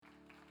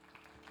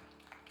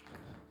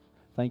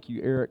Thank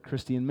you, Eric,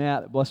 Christy, and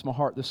Matt. That blessed my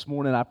heart this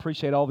morning. I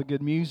appreciate all the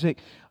good music.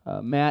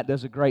 Matt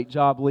does a great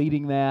job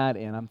leading that,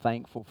 and I'm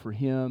thankful for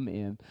him.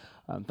 And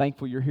I'm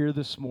thankful you're here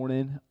this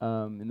morning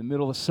in the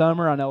middle of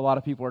summer. I know a lot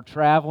of people are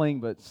traveling,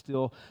 but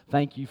still,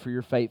 thank you for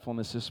your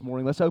faithfulness this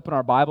morning. Let's open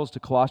our Bibles to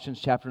Colossians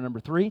chapter number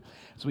 3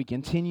 as we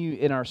continue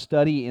in our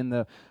study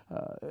in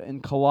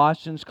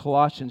Colossians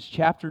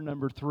chapter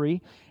number 3.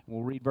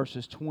 We'll read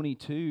verses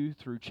 22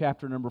 through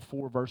chapter number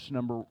 4, verse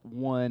number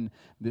 1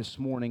 this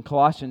morning.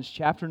 Colossians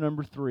chapter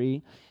number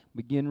 3,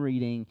 begin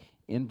reading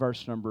in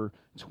verse number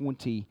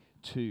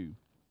 22.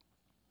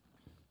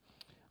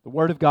 The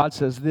Word of God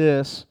says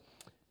this: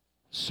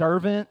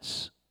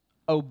 "Servants,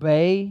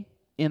 obey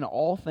in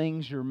all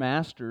things your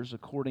masters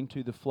according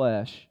to the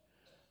flesh,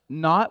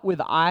 not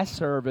with eye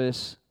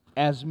service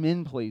as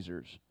men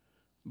pleasers,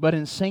 but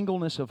in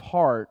singleness of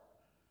heart,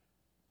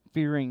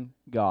 fearing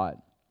God.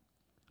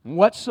 And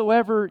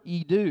whatsoever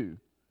ye do,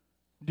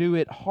 do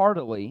it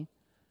heartily,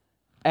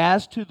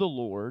 as to the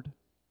Lord,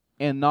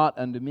 and not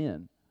unto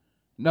men,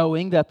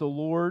 knowing that the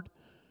Lord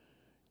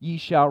ye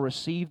shall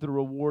receive the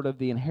reward of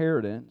the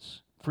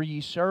inheritance, for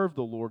ye serve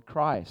the Lord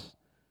Christ.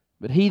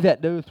 But he that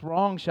doeth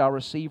wrong shall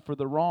receive for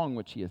the wrong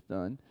which he hath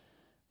done,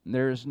 and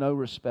there is no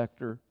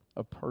respecter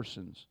of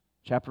persons."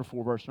 Chapter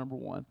 4, verse number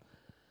 1.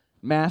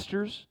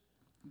 "Masters,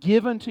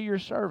 give unto your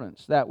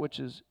servants that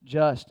which is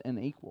just and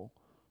equal,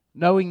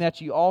 knowing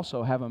that ye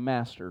also have a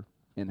master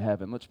in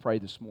heaven." Let's pray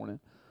this morning.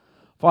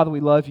 Father, we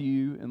love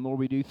you, and Lord,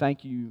 we do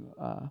thank you.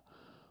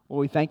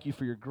 Lord, we thank you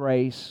for your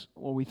grace.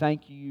 Lord, we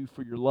thank you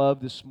for your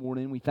love this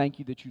morning. We thank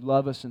you that you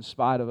love us in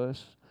spite of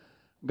us.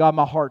 God,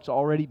 my heart's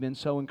already been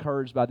so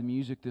encouraged by the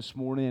music this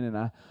morning, and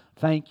I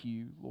thank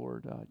you,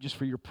 Lord, just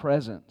for your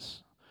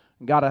presence.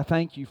 And God, I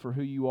thank you for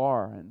who you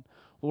are. And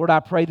Lord, I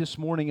pray this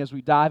morning as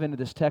we dive into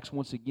this text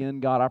once again,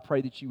 God, I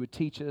pray that you would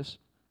teach us.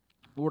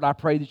 Lord, I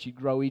pray that you'd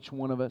grow each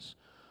one of us.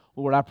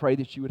 Lord, I pray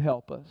that you would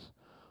help us.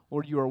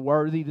 Lord, you are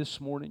worthy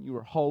this morning. You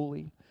are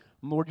holy.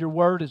 And Lord, your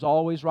word is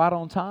always right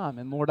on time.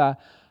 And Lord, I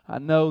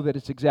know that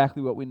it's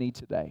exactly what we need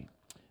today.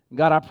 And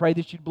God, I pray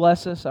that you'd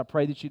bless us. I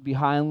pray that you'd be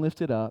high and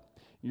lifted up.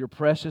 In your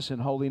precious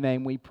and holy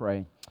name we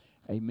pray.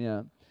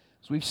 Amen.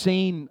 So we've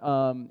seen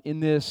in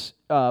this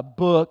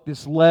book,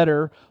 this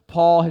letter,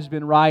 Paul has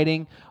been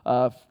writing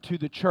to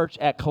the church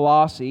at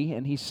Colossae,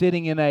 and he's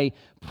sitting in a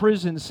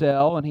prison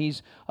cell, and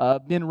he's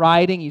been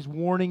writing, he's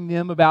warning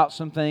them about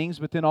some things,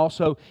 but then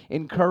also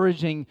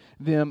encouraging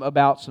them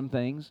about some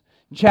things.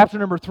 In chapter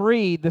number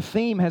 3, the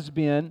theme has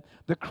been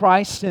the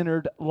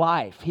Christ-centered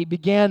life. He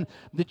began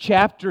the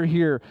chapter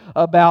here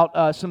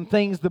about some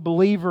things the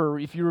believer,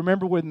 if you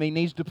remember with me,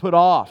 needs to put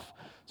off.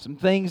 Some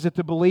things that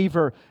the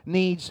believer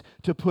needs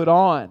to put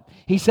on.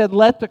 He said,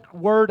 let the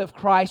word of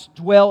Christ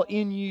dwell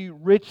in you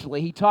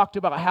richly. He talked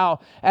about how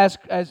as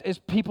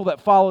people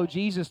that follow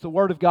Jesus, the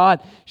word of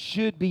God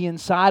should be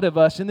inside of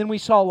us. And then we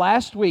saw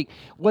last week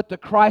what the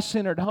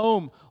Christ-centered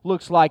home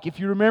looks like. If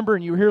you remember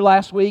and you were here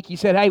last week, he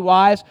said, hey,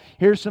 wives,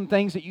 here's some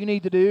things that you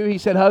need to do. He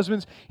said,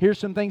 husbands, here's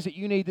some things that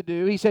you need to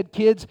do. He said,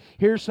 kids,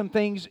 here's some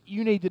things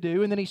you need to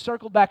do. And then he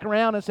circled back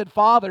around and said,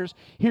 fathers,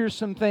 here's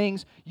some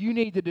things you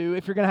need to do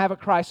if you're going to have a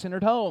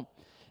Christ-centered home.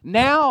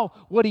 Now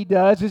what he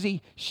does is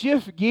he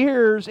shifts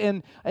gears,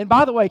 and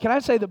by the way, can I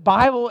say the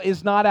Bible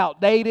is not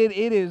outdated,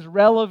 it is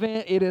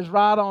relevant, it is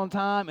right on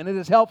time, and it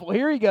is helpful.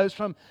 Here he goes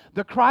from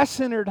the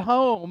Christ-centered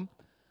home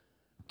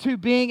to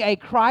being a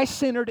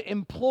Christ-centered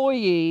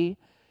employee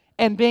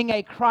and being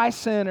a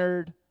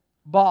Christ-centered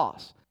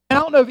boss. I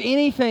don't know of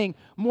anything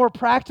more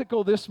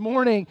practical this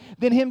morning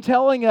than him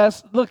telling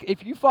us, look,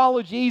 if you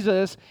follow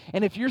Jesus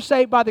and if you're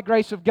saved by the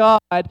grace of God,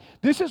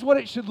 this is what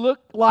it should look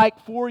like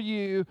for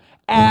you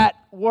at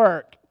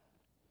work.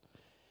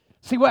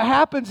 See, what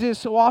happens is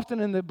so often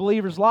in the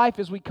believer's life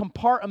is we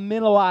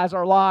compartmentalize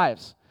our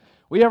lives.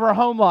 We have our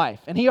home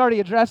life, and he already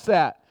addressed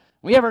that.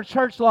 We have our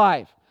church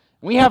life.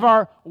 We have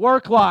our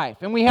work life,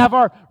 and we have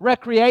our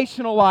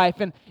recreational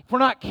life. And if we're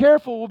not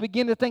careful, we'll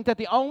begin to think that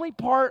the only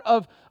part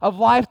of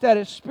life that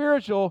is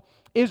spiritual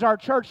is our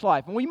church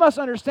life. And we must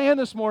understand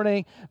this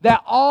morning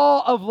that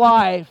all of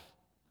life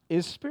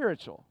is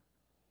spiritual.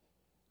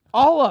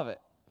 All of it.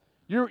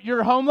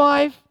 Your home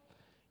life,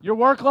 your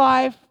work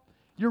life,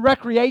 your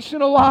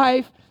recreational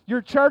life,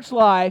 your church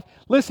life.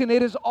 Listen,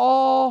 it is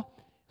all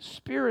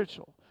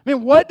spiritual. I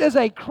mean, what does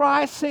a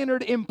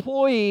Christ-centered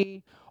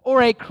employee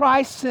or a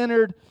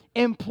Christ-centered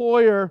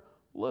employer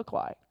look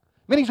like?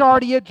 I mean, he's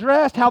already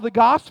addressed how the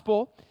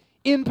gospel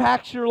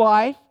impacts your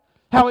life,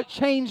 how it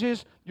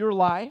changes your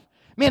life,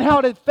 how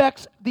it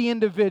affects the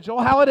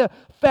individual, how it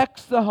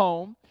affects the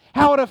home,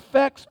 how it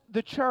affects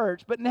the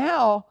church. But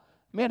now,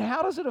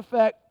 how does it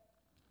affect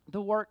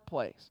the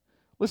workplace?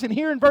 Listen,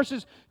 here in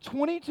verses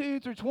 22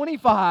 through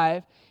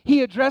 25,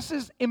 he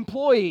addresses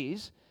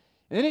employees.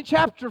 And then in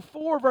chapter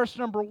 4, verse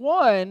number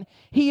 1,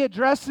 he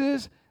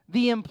addresses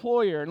the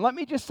employer. And let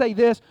me just say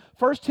this,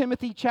 1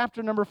 Timothy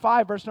chapter number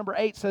 5, verse number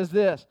 8 says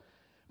this,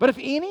 "But if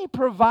any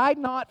provide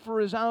not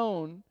for his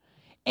own,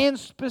 and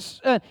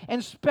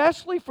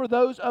especially for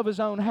those of his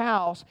own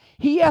house,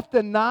 he hath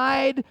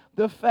denied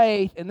the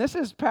faith, and this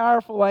is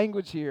powerful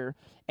language here,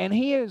 and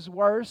he is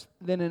worse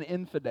than an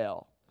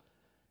infidel.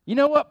 You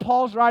know what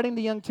Paul's writing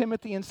to young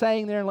Timothy and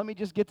saying there, and let me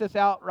just get this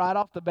out right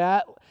off the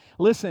bat.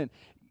 Listen,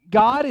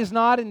 God is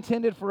not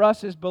intended for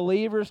us as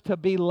believers to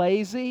be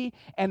lazy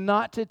and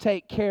not to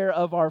take care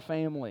of our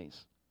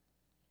families.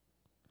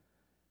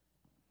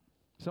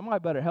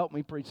 Somebody better help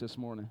me preach this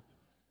morning.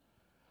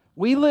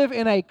 We live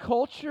in a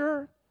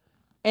culture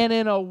and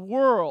in a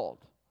world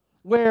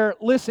where,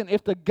 listen,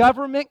 if the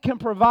government can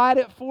provide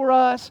it for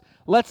us,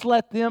 let's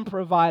let them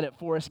provide it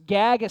for us.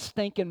 Gag a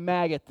stinking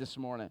maggot this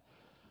morning.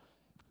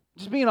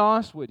 Just being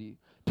honest with you.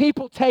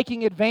 People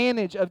taking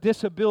advantage of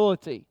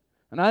disability.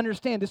 And I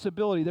understand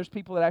disability. There's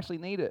people that actually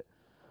need it.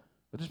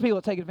 But there's people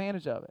that take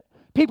advantage of it.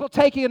 People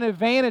taking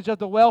advantage of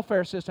the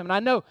welfare system. And I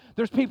know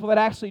there's people that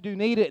actually do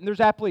need it. And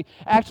there's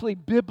actually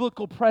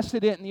biblical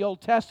precedent in the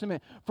Old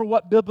Testament for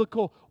what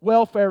biblical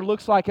welfare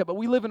looks like. But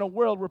we live in a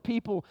world where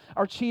people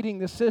are cheating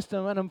the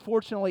system. And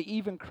unfortunately,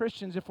 even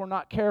Christians, if we're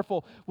not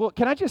careful. Well,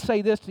 can I just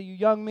say this to you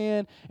young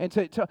men? And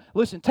to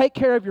listen, take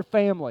care of your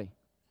family.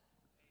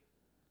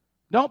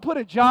 Don't put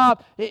a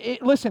job.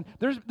 Listen,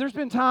 there's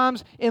been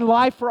times in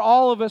life for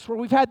all of us where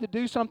we've had to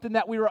do something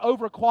that we were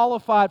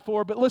overqualified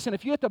for. But listen,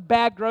 if you have to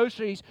bag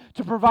groceries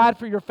to provide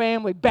for your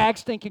family, bag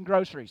stinking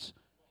groceries.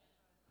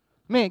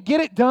 Man, get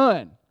it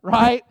done,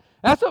 right?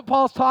 That's what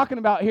Paul's talking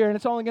about here, and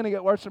it's only going to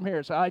get worse from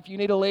here. So if you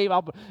need to leave,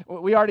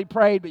 we already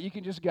prayed, but you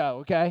can just go,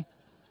 okay?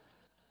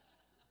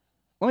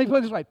 Let me put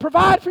it this way.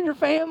 Provide for your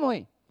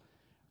family.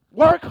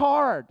 Work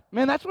hard.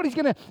 Man, that's what he's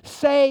going to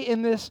say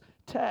in this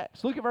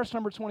text. Look at verse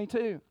number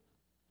 22.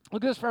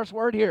 Look at this first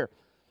word here.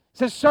 It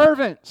says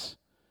servants.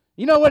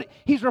 You know what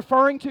he's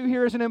referring to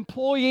here as an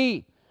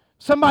employee.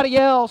 Somebody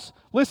else,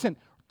 listen,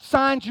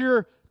 signs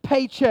your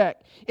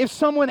paycheck. If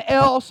someone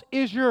else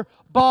is your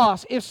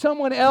boss. If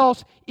someone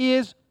else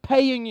is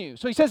paying you.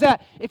 So he says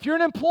that if you're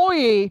an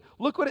employee,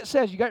 look what it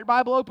says. You got your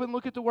Bible open,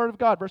 look at the Word of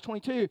God. Verse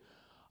 22.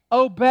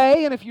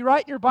 Obey, and if you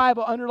write in your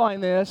Bible, underline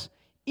this,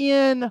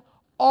 in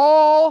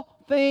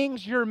all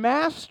things your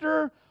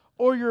master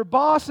or your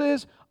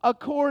bosses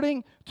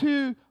according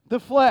to the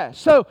flesh.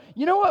 So,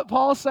 you know what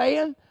Paul's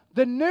saying?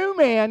 The new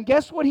man,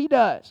 guess what he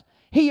does?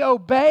 He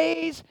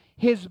obeys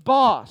his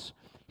boss.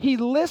 He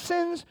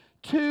listens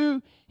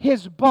to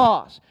his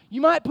boss. You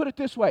might put it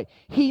this way.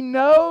 He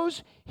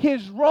knows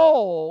his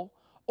role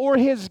or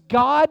his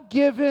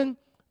God-given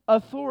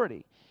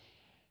authority.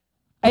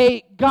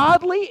 A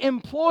godly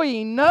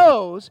employee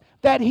knows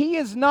that he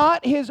is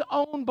not his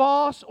own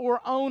boss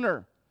or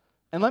owner.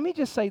 And let me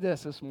just say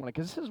this morning,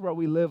 because this is where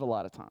we live a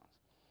lot of times.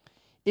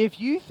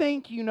 If you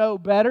think you know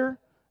better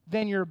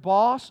than your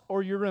boss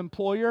or your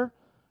employer,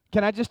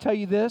 can I just tell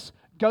you this?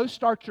 Go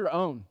start your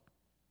own.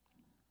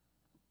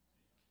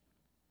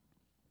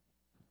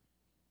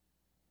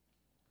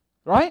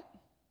 Right?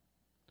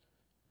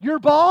 Your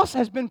boss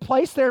has been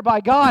placed there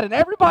by God, and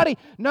everybody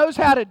knows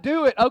how to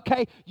do it.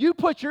 Okay, you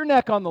put your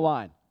neck on the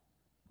line.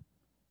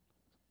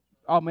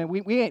 Oh, man,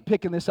 we ain't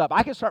picking this up.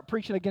 I can start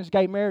preaching against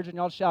gay marriage, and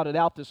y'all shout it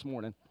out this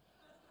morning.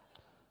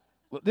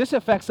 This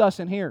affects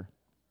us in here.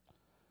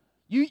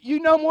 You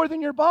know more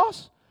than your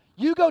boss?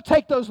 You go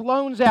take those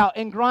loans out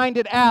and grind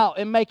it out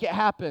and make it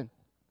happen.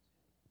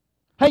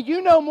 Hey,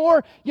 you know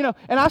more,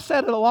 and I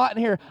said it a lot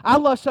in here. I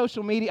love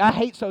social media. I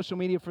hate social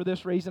media for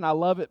this reason. I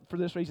love it for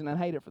this reason and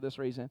hate it for this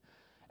reason.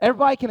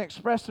 Everybody can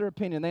express their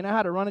opinion. They know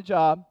how to run a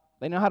job.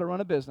 They know how to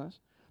run a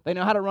business. They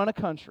know how to run a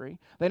country.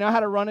 They know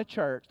how to run a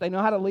church. They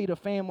know how to lead a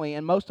family,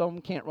 and most of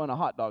them can't run a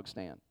hot dog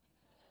stand.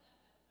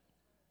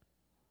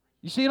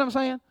 You see what I'm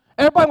saying?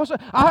 Everybody wants to,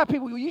 I have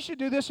people, you should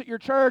do this at your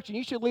church, and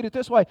you should lead it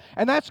this way.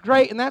 And that's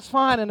great, and that's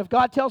fine. And if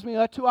God tells me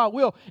that too, I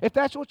will. If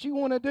that's what you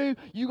want to do,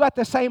 you got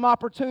the same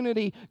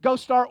opportunity. Go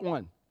start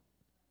one.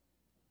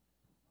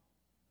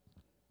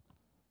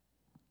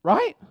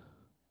 Right?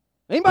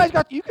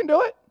 You can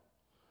do it.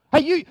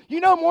 Hey, you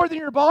know more than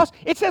your boss.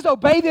 It says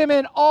obey them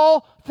in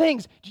all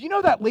things. Do you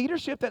know that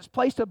leadership that's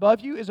placed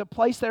above you is a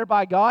place there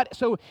by God?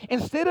 So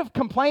instead of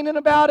complaining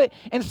about it,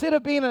 instead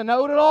of being a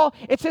know-it-all,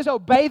 it says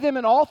obey them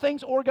in all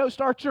things or go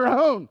start your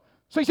own.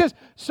 So he says,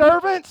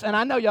 servants, and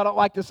I know y'all don't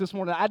like this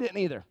morning. I didn't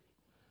either.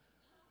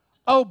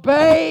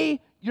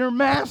 Obey your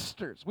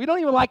masters. We don't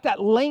even like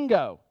that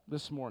lingo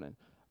this morning.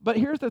 But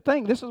here's the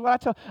thing. This is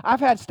what I've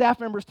had staff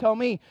members tell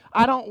me,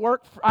 I don't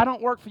work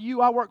for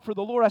you. I work for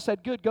the Lord. I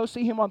said, good, go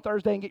see him on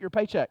Thursday and get your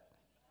paycheck.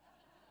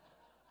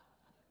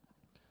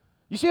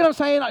 You see what I'm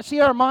saying? I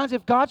see our minds.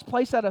 If God's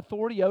placed that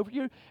authority over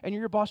you and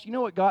you're your boss, you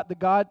know what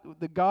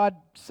the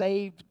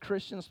God-saved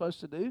Christian is supposed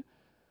to do?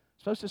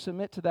 Supposed to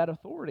submit to that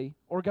authority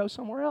or go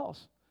somewhere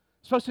else.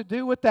 Supposed to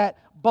do what that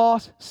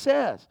boss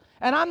says.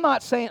 And I'm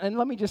not saying, and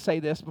let me just say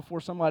this before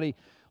somebody,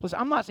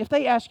 listen, if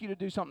they ask you to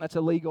do something that's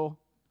illegal,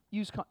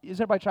 is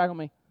everybody tracking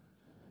me?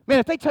 Man,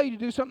 if they tell you to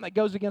do something that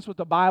goes against what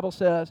the Bible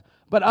says,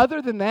 but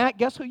other than that,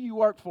 guess who you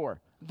work for?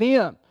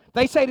 Them.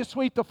 They say to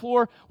sweep the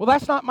floor. Well,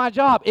 that's not my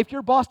job. If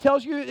your boss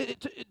tells you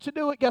to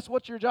do it, guess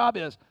what your job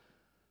is?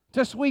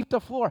 to sweep the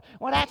floor.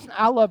 Well,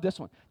 I love this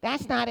one.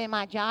 That's not in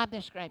my job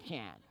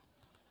description.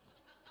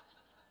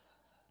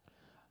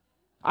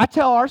 I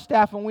tell our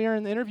staff when we are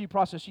in the interview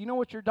process, you know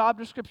what your job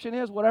description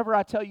is? Whatever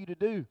I tell you to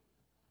do.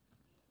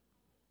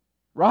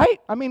 Right?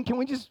 I mean, can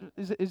we just,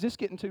 is this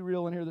getting too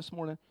real in here this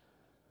morning?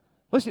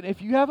 Listen,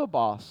 if you have a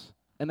boss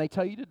and they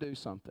tell you to do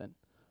something,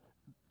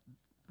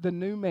 the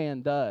new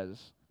man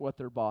does what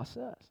their boss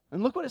says.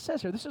 And look what it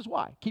says here. This is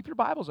why. Keep your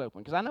Bibles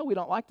open, because I know we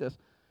don't like this.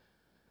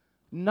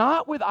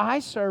 Not with eye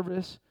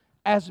service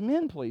as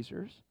men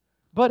pleasers,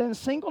 but in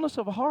singleness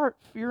of heart,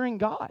 fearing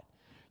God.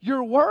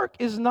 Your work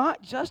is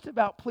not just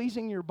about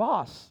pleasing your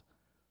boss.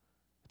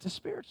 It's a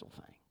spiritual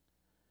thing.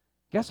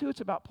 Guess who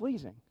it's about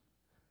pleasing?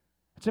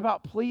 It's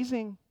about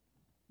pleasing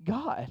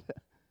God.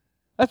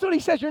 That's what he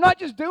says. You're not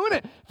just doing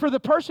it for the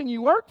person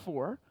you work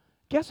for.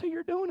 Guess who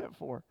you're doing it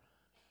for?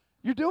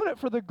 You're doing it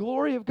for the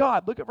glory of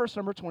God. Look at verse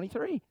number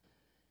 23.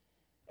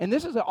 And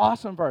this is an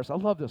awesome verse. I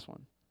love this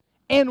one.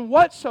 And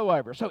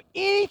whatsoever. So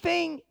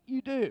anything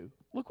you do,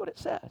 look what it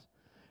says.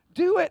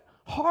 Do it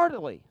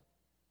heartily.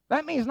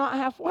 That means not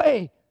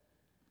halfway.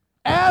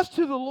 As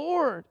to the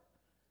Lord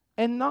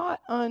and not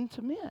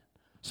unto men.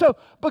 So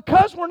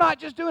because we're not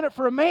just doing it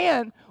for a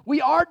man, we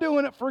are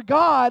doing it for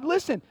God.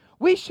 Listen,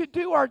 we should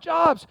do our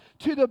jobs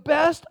to the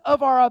best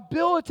of our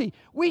ability.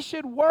 We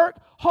should work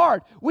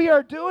hard. We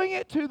are doing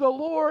it to the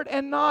Lord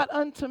and not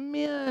unto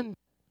men.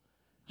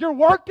 Your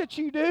work that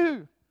you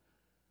do.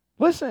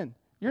 Listen,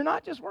 you're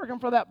not just working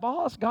for that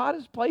boss. God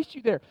has placed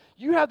you there.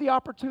 You have the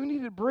opportunity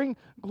to bring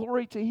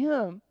glory to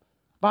Him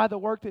by the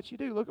work that you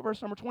do. Look at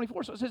verse number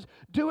 24. So it says,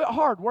 do it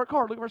hard, work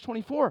hard. Look at verse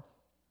 24.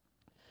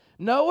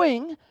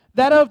 Knowing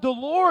that of the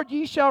Lord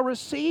ye shall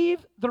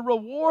receive the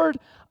reward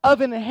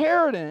of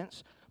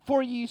inheritance,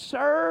 for ye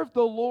serve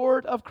the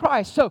Lord of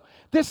Christ. So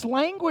this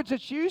language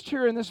that's used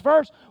here in this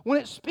verse, when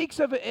it speaks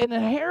of an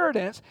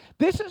inheritance,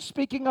 this is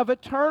speaking of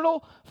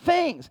eternal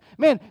things.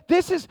 Man,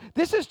 this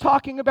is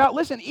talking about,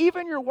 listen,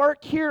 even your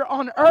work here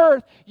on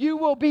earth, you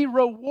will be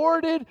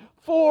rewarded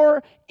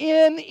for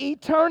in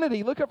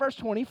eternity. Look at verse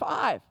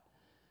 25.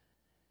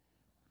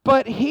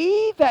 But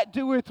he that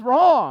doeth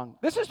wrong,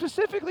 this is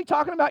specifically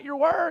talking about your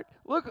work.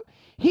 Look,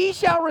 he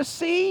shall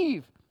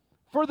receive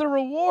for the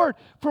reward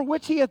for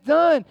which he hath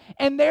done.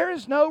 And there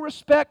is no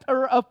respect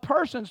of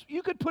persons.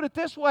 You could put it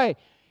this way.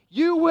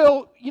 You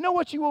know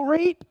what you will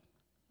reap?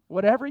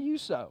 Whatever you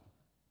sow.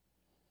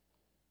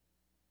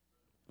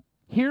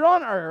 Here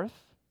on earth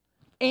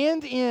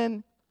and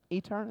in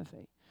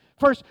eternity.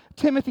 1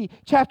 Timothy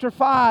chapter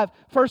 5,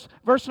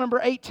 verse number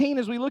 18,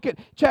 as we look at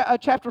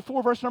chapter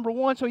 4, verse number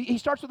 1. So he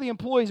starts with the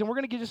employees, and we're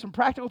going to give you some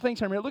practical things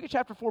here. Look at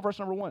chapter 4, verse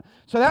number 1.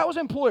 So that was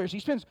employers. He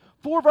spends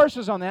 4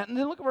 verses on that. And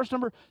then look at verse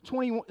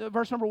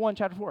number 1,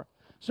 chapter 4.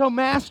 So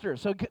master.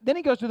 So then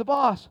he goes to the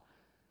boss.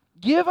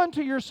 Give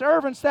unto your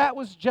servants that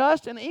was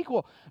just and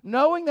equal,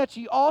 knowing that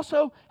ye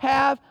also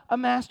have a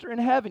master in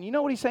heaven. You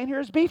know what he's saying here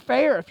is be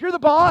fair. If you're the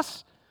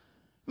boss,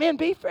 man,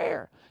 be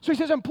fair. So he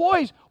says,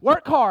 employees,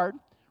 work hard.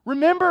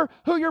 Remember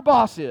who your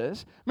boss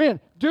is. Man,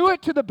 do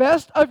it to the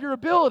best of your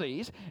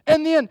abilities.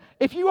 And then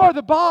if you are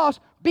the boss,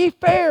 be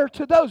fair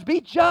to those. Be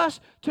just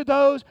to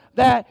those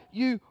that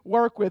you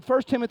work with.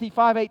 1 Timothy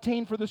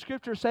 5:18, for the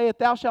scripture saith,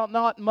 thou shalt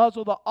not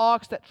muzzle the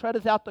ox that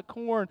treadeth out the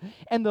corn,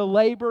 and the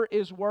labor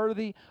is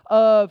worthy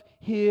of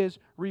his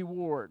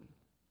reward.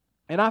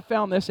 And I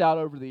found this out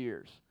over the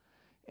years.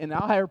 And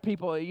I'll hear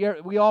people,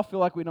 we all feel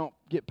like we don't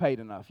get paid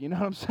enough. You know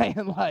what I'm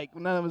saying? Like,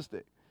 none of us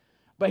do.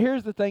 But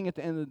here's the thing at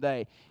the end of the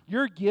day.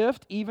 Your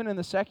gift, even in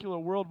the secular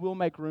world, will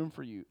make room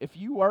for you. If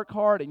you work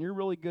hard and you're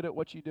really good at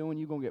what you're doing,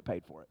 you're going to get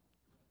paid for it.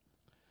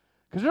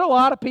 Because there are a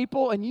lot of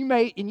people, and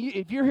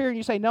if you're here and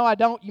you say, no, I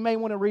don't, you may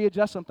want to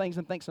readjust some things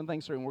and think some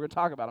things through. And we're going to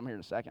talk about them here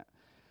in a second.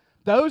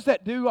 Those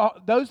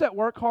that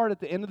work hard at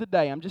the end of the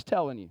day, I'm just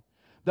telling you,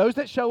 those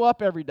that show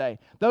up every day,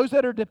 those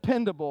that are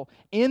dependable,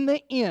 in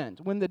the end,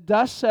 when the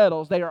dust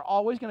settles, they are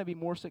always going to be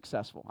more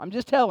successful. I'm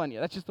just telling you.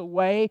 That's just the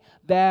way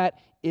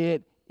that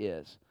it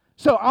is.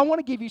 So I want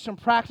to give you some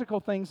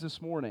practical things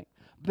this morning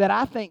that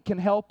I think can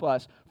help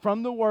us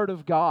from the Word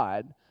of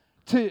God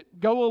to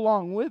go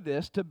along with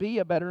this to be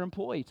a better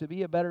employee, to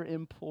be a better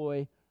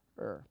employer.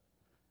 I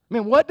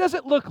mean, what does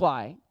it look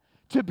like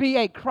to be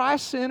a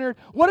Christ-centered?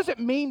 What does it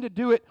mean to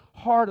do it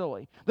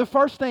heartily? The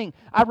first thing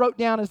I wrote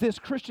down is this: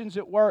 Christians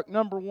at work,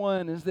 number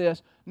 1 is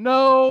this: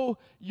 know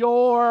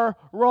your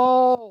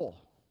role.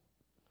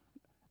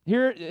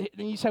 Here,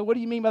 and you say, what do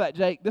you mean by that,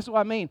 Jake? This is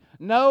what I mean.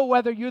 Know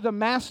whether you're the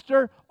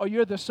master or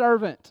you're the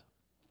servant.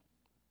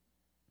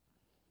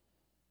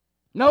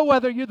 Know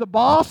whether you're the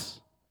boss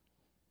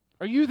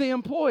or you the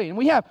employee. And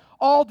we have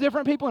all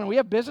different people, and we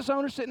have business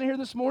owners sitting here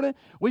this morning.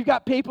 We've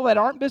got people that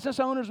aren't business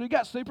owners. We've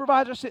got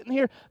supervisors sitting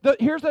here.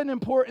 Here's an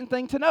important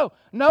thing to know.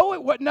 Know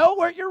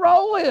what your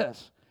role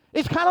is.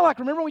 It's kind of like,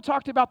 remember when we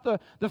talked about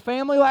the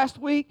family last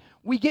week?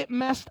 We get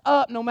messed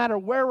up no matter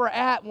where we're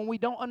at when we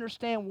don't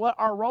understand what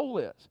our role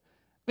is.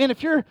 Man,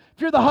 if you're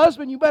the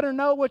husband, you better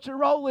know what your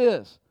role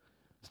is.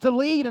 It's to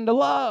lead and to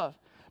love.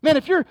 Man,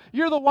 if you're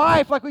the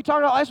wife, like we talked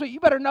about last week, you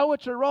better know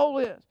what your role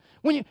is.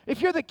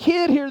 If you're the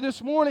kid here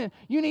this morning,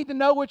 you need to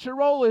know what your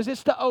role is.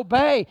 It's to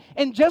obey.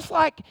 And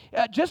and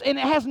it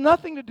has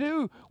nothing to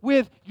do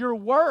with your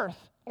worth,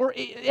 or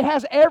it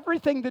has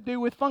everything to do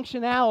with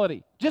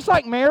functionality. Just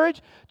like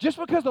marriage, just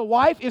because the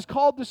wife is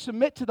called to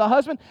submit to the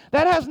husband,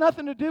 that has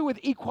nothing to do with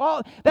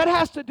equality. That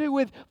has to do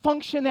with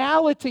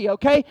functionality,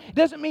 okay? It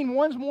doesn't mean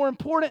one's more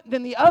important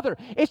than the other.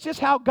 It's just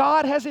how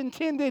God has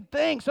intended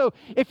things. So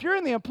if you're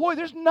in the employee,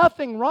 there's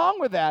nothing wrong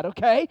with that,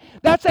 okay?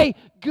 That's a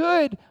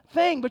good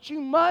thing, but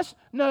you must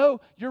know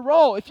your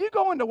role. If you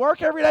go into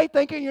work every day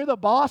thinking you're the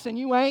boss and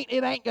you ain't,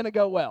 it ain't going to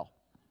go well.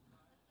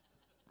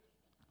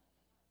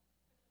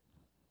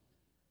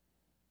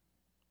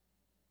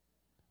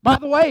 By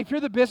the way, if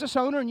you're the business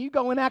owner and you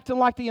go in acting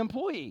like the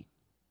employee,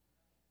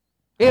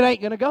 it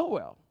ain't going to go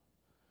well.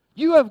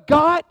 You have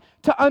got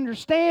to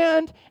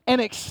understand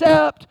and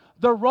accept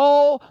the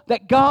role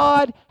that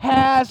God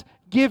has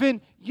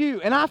given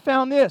you. And I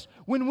found this.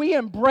 When we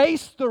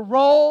embrace the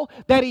role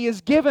that He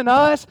has given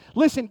us,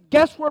 listen,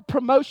 guess where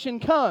promotion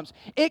comes?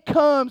 It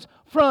comes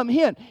from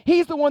Him.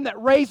 He's the one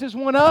that raises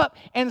one up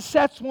and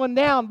sets one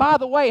down. By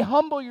the way,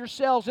 humble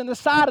yourselves in the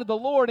sight of the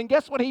Lord, and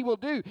guess what He will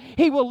do?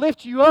 He will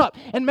lift you up.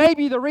 And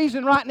maybe the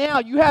reason right now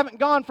you haven't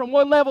gone from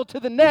one level to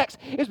the next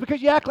is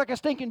because you act like a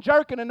stinking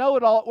jerk and a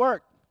know-it-all at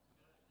work.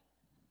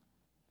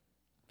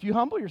 If you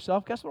humble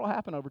yourself, guess what will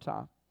happen over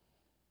time?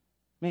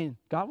 Man,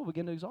 God will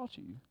begin to exalt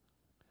you.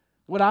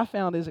 What I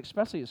found is,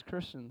 especially as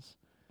Christians,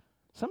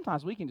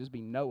 sometimes we can just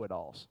be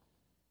know-it-alls.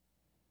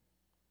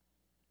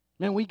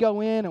 Man, we go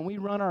in and we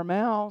run our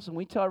mouths and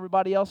we tell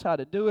everybody else how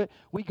to do it.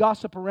 We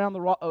gossip around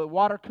the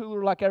water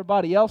cooler like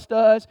everybody else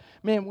does.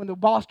 Man, when the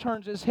boss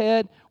turns his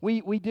head,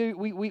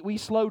 we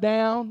slow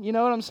down. You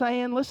know what I'm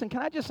saying? Listen,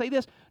 can I just say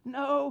this?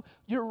 Know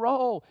your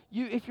role.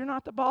 If you're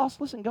not the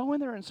boss, listen, go in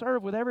there and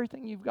serve with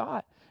everything you've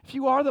got. If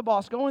you are the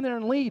boss, go in there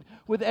and lead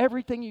with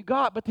everything you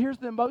got. But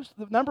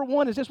the number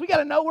one is this: we got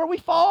to know where we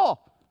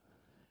fall.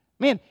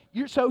 Man,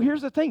 so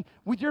here's the thing.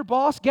 With your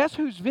boss, guess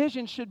whose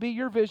vision should be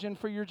your vision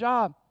for your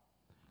job?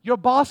 Your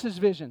boss's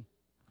vision.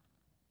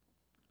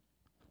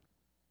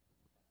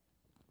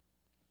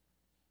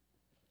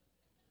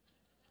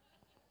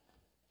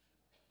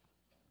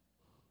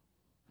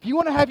 If you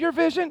want to have your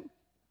vision,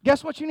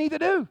 guess what you need to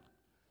do?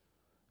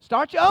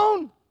 Start your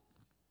own.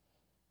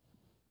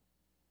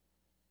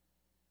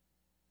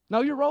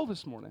 Know your role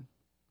this morning.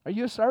 Are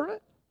you a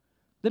servant?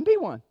 Then be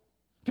one.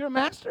 If you're a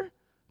master,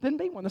 then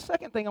be one. The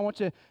second thing I want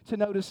you to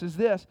notice is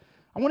this.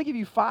 I want to give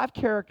you 5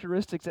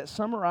 characteristics that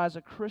summarize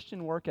a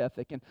Christian work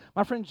ethic. And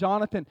my friend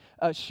Jonathan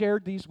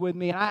shared these with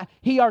me. And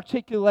he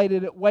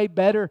articulated it way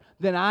better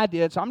than I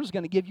did. So I'm just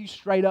going to give you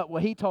straight up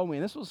what he told me.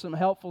 And this was some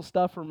helpful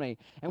stuff for me.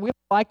 And we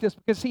like this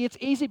because, see, it's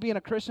easy being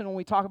a Christian when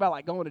we talk about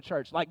like going to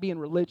church, like being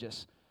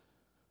religious.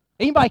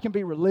 Anybody can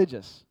be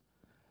religious.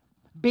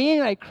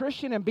 Being a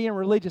Christian and being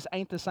religious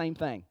ain't the same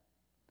thing.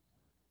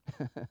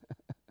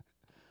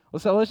 Well,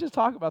 so let's just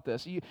talk about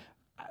this. This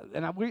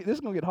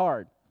is going to get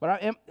hard.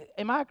 But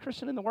am I a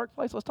Christian in the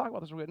workplace? Let's talk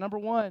about this real quick. Number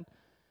 1,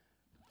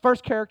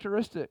 first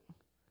characteristic,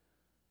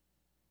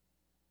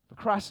 the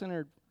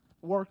Christ-centered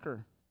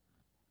worker.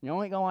 You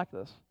ain't going to like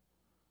this.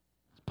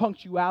 It's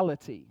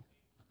punctuality.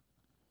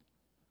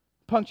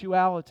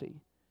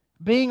 Punctuality.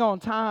 Being on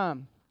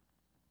time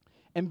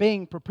and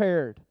being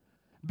prepared.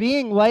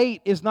 Being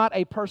late is not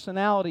a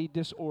personality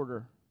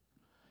disorder.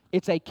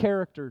 It's a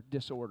character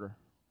disorder.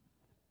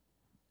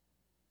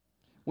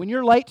 When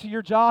you're late to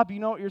your job, you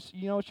know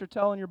what you're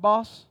telling your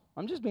boss?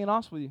 I'm just being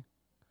honest with you.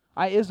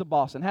 I is a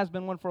boss and has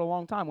been one for a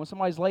long time. When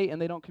somebody's late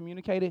and they don't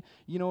communicate it,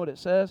 you know what it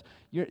says?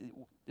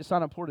 It's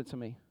not important to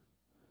me.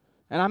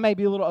 And I may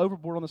be a little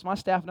overboard on this. My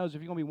staff knows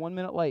if you're going to be 1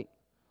 minute late,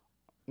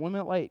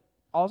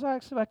 all I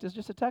expect is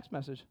just a text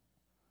message.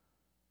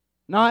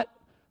 I'm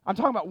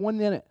talking about 1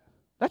 minute.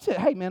 That's it.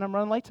 Hey, man, I'm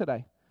running late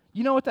today.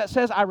 You know what that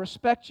says? I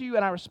respect you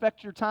and I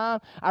respect your time.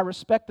 I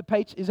respect the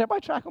page. Is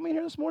everybody tracking me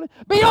here this morning?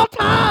 Be on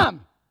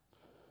time!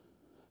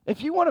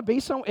 If you want to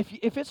be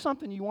if it's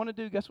something you want to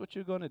do, guess what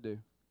you're going to do?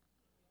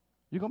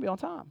 You're going to be on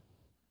time.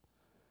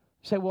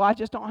 You say, well, I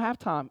just don't have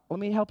time. Let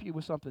me help you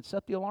with something.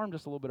 Set the alarm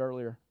just a little bit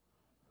earlier.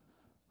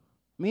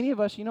 Many of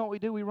us, you know what we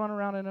do? We run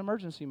around in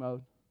emergency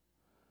mode.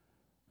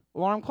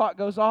 Alarm clock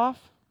goes off.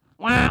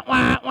 Wah,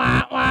 wah,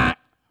 wah, wah.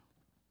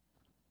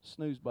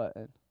 Snooze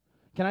button.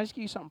 Can I just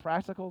give you something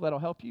practical that'll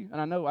help you?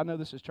 And I know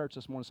this is church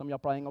this morning. Some of y'all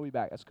probably ain't going to be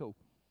back. That's cool.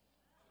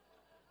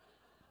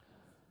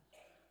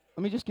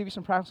 Let me just give you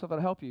some practical stuff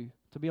that'll help you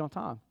to be on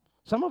time.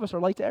 Some of us are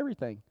late to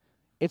everything.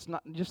 It's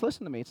not, just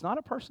listen to me, it's not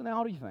a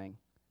personality thing.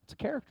 It's a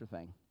character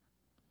thing.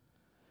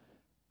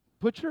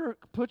 Put your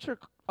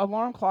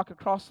alarm clock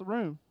across the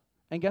room,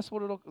 and guess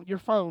what your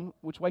phone,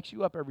 which wakes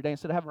you up every day,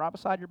 instead of having it right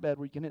beside your bed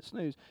where you can hit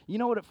snooze, you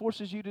know what it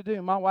forces you to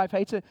do? My wife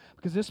hates it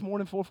because this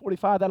morning,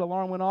 4:45, that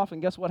alarm went off,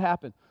 and guess what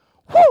happened?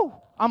 Whoo!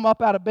 I'm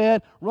up out of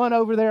bed, run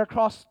over there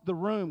across the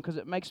room because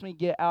it makes me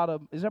get out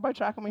of, is everybody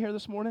tracking me here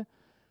this morning?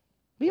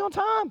 Be on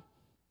time.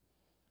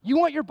 You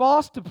want your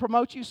boss to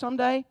promote you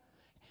someday?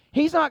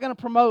 He's not going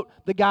to promote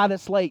the guy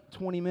that's late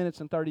 20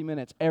 minutes and 30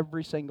 minutes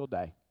every single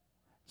day.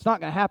 It's not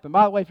going to happen.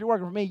 By the way, if you're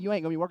working for me, you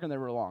ain't going to be working there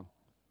real long.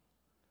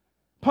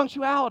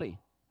 Punctuality.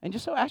 And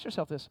just so ask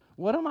yourself this,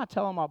 what am I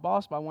telling my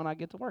boss by when I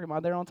get to work? Am I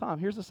there on time?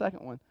 Here's the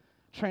second one.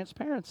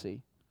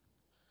 Transparency.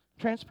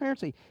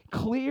 Transparency.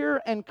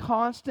 Clear and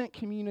constant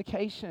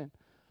communication.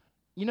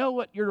 You know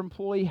what your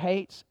employee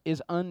hates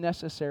is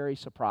unnecessary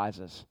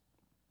surprises.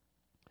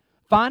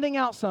 Finding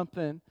out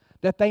something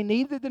that they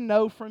needed to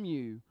know from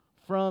you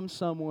from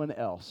someone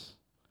else.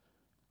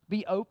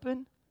 Be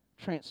open,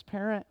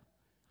 transparent,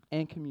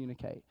 and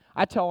communicate.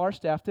 I tell our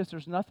staff this,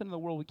 there's nothing in the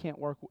world we can't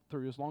work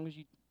through as long as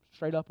you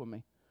straight up with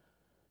me.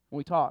 When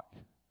we talk,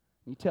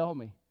 you tell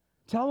me.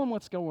 Tell them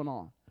what's going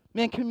on.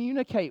 Man,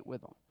 communicate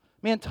with them.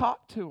 Man,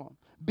 talk to them.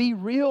 Be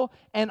real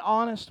and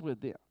honest with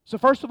them. So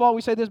first of all,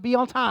 we say this, be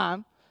on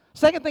time.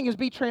 Second thing is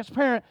be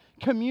transparent,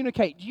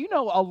 communicate. Do you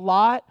know a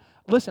lot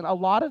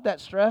of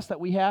that stress that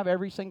we have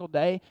every single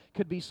day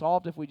could be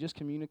solved if we just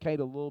communicate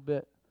a little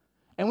bit.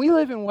 And we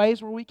live in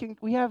ways where we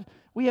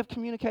have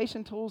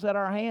communication tools at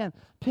our hand.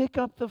 Pick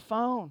up the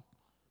phone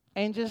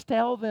and just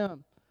tell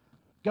them.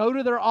 Go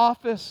to their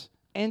office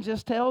and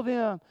just tell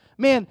them.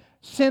 Man,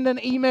 send an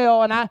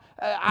email. And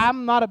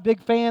I'm not a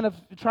big fan of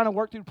trying to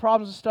work through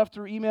problems and stuff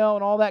through email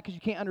and all that because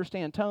you can't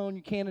understand tone,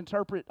 you can't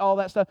interpret all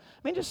that stuff.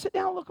 Man, just sit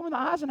down, look them in the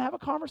eyes, and have a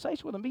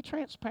conversation with them. Be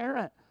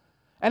transparent.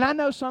 And I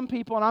know some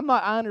people, and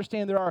I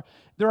understand there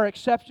are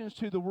exceptions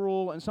to the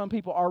rule, and some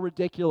people are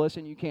ridiculous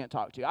and you can't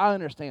talk to. I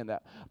understand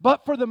that.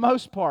 But for the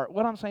most part,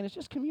 what I'm saying is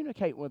just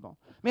communicate with them.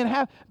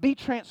 Man, be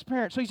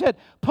transparent. So he said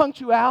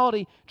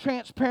punctuality,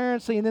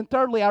 transparency, and then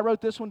thirdly, I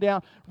wrote this one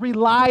down,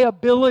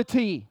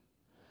 reliability.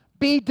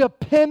 Be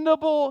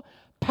dependable,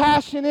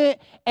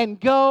 passionate, and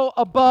go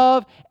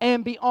above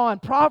and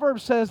beyond.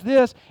 Proverbs says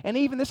this, and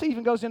this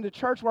even goes into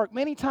church work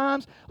many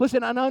times.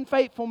 Listen, an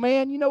unfaithful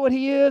man, you know what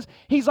he is?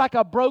 He's like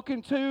a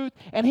broken tooth,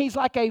 and he's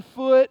like a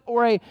foot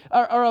or a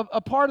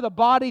part of the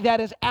body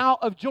that is out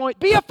of joint.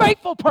 Be a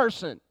faithful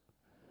person.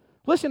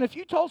 Listen, if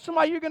you told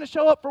somebody you're going to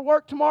show up for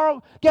work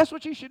tomorrow, guess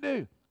what you should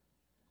do?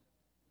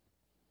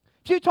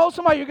 If you told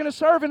somebody you're going to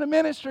serve in a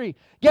ministry,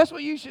 guess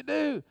what you should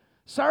do?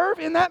 Serve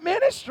in that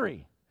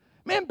ministry.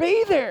 Man,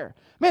 be there.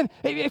 Man,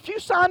 if you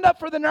signed up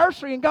for the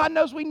nursery, and God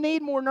knows we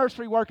need more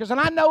nursery workers, and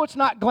I know it's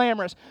not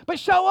glamorous, but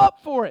show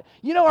up for it.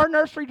 You know, our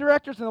nursery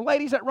directors and the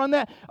ladies that run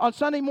that, on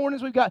Sunday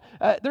mornings we've got,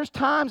 there's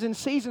times and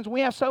seasons when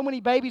we have so many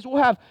babies,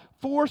 we'll have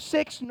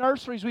 6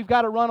 nurseries we've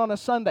got to run on a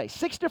Sunday.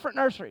 6 different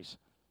nurseries.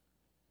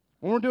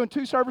 When we're doing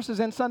 2 services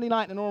and Sunday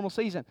night in a normal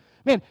season.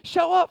 Man,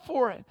 show up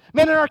for it.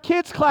 Man, in our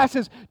kids'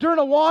 classes, during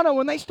Awana,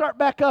 when they start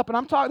back up, and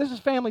I'm talking, this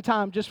is family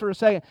time just for a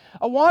second.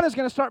 Awana's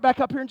going to start back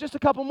up here in just a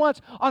couple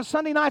months. On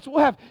Sunday nights,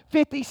 we'll have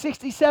 50,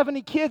 60,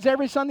 70 kids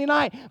every Sunday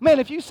night. Man,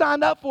 if you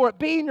signed up for it,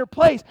 be in your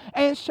place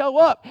and show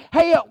up.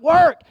 Hey, at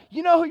work,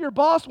 you know who your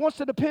boss wants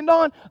to depend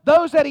on?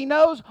 Those that he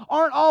knows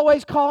aren't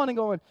always calling and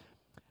going,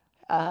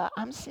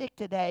 I'm sick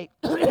today.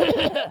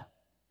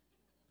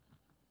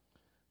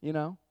 You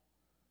know?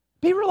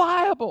 Be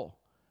reliable.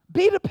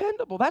 Be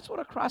dependable. That's what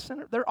a Christ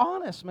Center, they're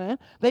honest, man.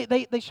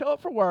 They show up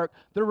for work,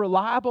 they're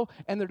reliable,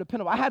 and they're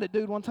dependable. I had a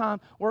dude one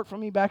time work for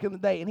me back in the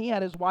day, and he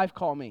had his wife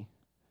call me.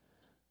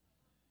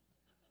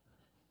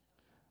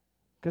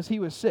 Because he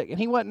was sick, and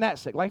he wasn't that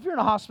sick. Like if you're in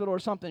a hospital or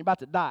something, you're about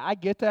to die, I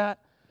get that.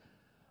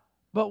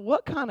 But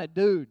what kind of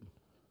dude?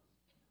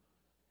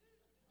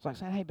 It's like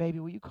saying, hey, baby,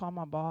 will you call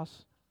my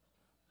boss?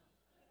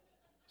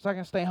 So I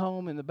can stay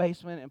home in the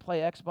basement and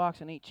play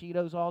Xbox and eat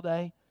Cheetos all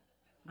day?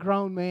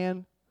 Grown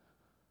man.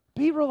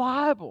 Be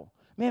reliable.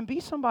 Man, be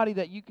somebody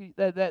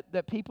that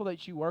that people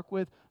that you work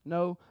with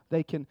know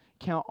they can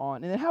count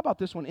on. And then how about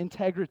this one?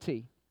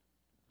 Integrity.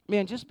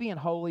 Man, just being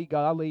holy,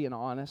 godly, and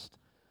honest.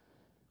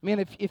 Man,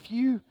 if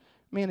you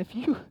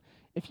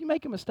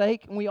make a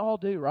mistake, and we all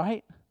do,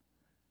 right?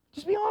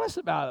 Just be honest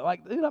about it.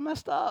 Like, dude, I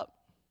messed up.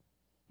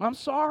 I'm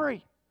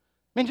sorry.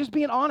 Man, just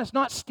being honest,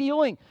 not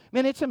stealing.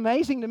 Man, it's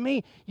amazing to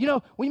me. You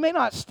know, we may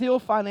not steal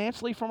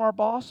financially from our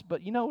boss,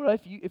 but you know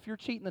what? If you're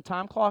cheating the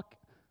time clock,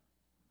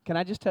 can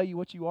I just tell you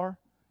what you are?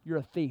 You're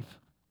a thief.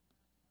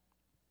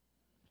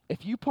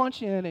 If you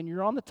punch in and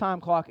you're on the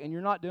time clock and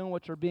you're not doing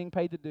what you're being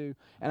paid to do,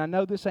 and I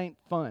know this ain't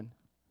fun,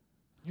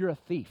 you're a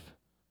thief.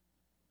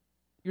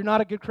 You're not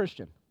a good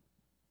Christian.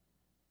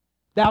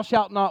 Thou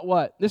shalt not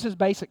what? This is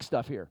basic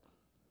stuff here.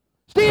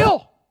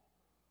 Steal!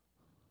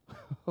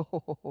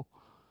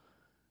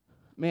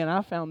 Man,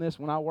 I found this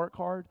when I work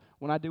hard,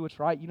 when I do what's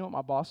right, you know what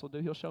my boss will do?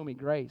 He'll show me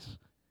grace.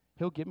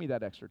 He'll give me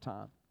that extra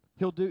time.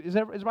 He'll do,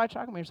 is right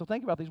tracking me? So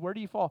think about these. Where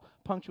do you fall?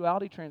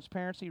 Punctuality,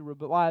 transparency,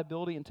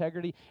 reliability,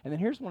 integrity. And then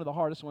here's one of the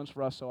hardest ones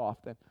for us so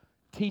often.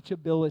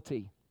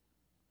 Teachability.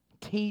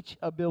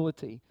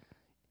 Teachability.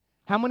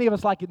 How many of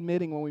us like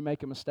admitting when we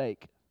make a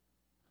mistake?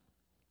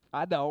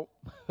 I don't.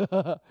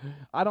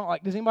 I don't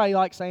like, does anybody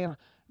like saying,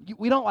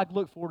 we don't like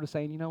look forward to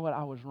saying, you know what,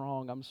 I was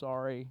wrong, I'm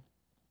sorry.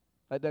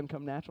 That doesn't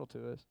come natural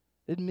to us.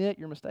 Admit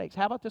your mistakes.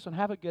 How about this one?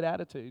 Have a good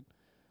attitude.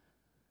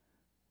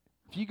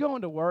 If you go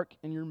into work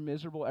and you're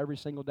miserable every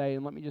single day,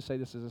 and let me just say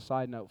this as a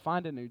side note,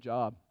 find a new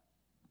job.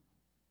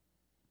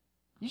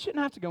 You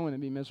shouldn't have to go in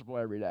and be miserable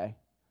every day.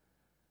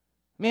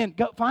 Man,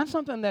 go find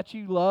something that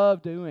you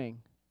love doing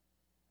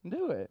and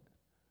do it.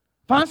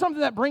 Find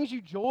something that brings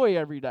you joy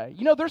every day.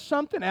 You know, there's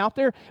something out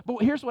there, but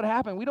here's what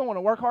happened. We don't want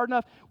to work hard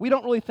enough. We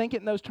don't really think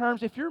it in those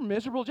terms. If you're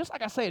miserable, just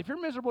like I said, if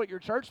you're miserable at your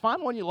church,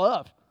 find one you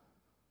love.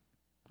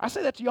 I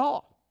say that to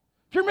y'all.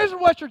 If you're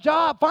miserable at your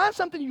job, find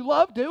something you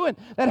love doing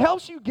that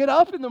helps you get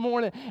up in the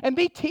morning and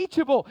be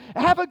teachable.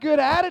 Have a good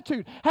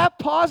attitude. Have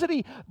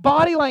positive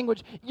body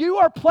language. You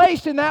are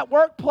placed in that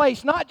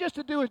workplace not just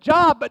to do a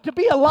job, but to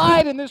be a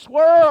light in this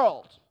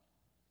world.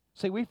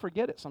 See, we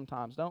forget it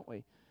sometimes, don't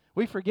we?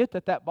 We forget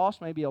that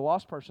boss may be a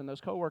lost person. Those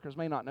coworkers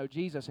may not know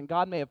Jesus, and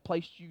God may have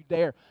placed you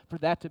there for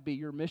that to be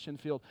your mission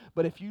field.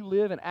 But if you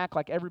live and act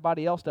like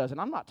everybody else does, and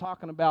I'm not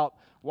talking about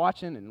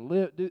watching and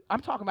live,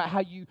 I'm talking about how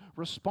you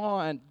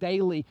respond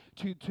daily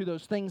to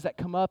those things that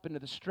come up, into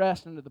the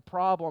stress, into the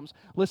problems.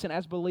 Listen,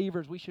 as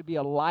believers, we should be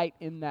a light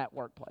in that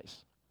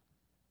workplace.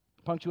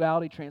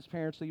 Punctuality,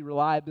 transparency,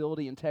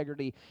 reliability,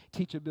 integrity,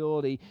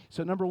 teachability.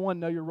 So number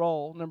one, know your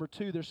role. Number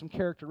two, there's some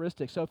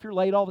characteristics. So if you're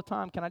late all the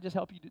time, can I just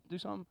help you do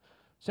something?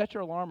 Set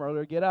your alarm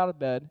earlier, get out of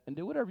bed, and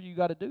do whatever you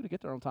got to do to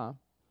get there on time.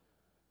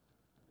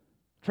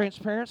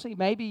 Transparency,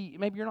 maybe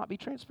you're not being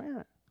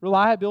transparent.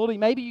 Reliability,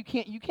 maybe you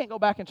can't go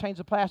back and change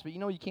the past, but you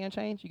know what you can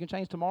change? You can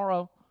change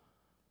tomorrow.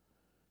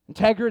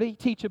 Integrity,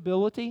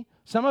 teachability.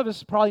 Some of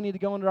us probably need to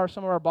go into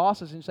some of our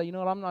bosses and say, you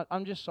know what,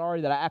 I'm just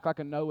sorry that I act like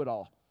a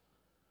know-it-all.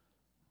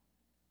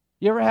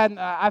 You ever had,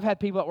 I've had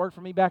people that worked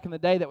for me back in the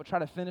day that would try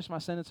to finish my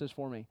sentences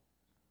for me.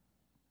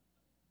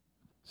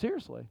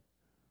 Seriously.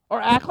 Or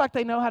act like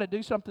they know how to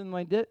do something and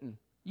they didn't.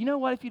 You know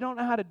what? If you don't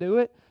know how to do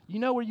it, you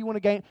know where you want to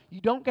gain.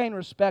 You don't gain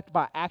respect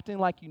by acting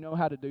like you know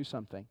how to do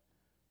something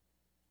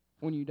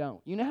when you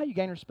don't. You know how you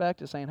gain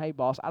respect is saying, hey,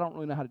 boss, I don't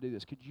really know how to do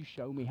this. Could you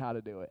show me how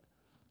to do it?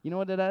 You know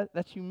what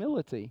that's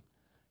humility,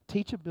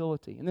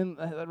 teachability. And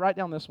then write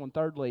down this one,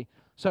 thirdly.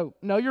 So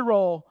know your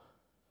role.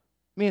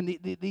 Man,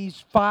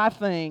 these 5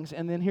 things,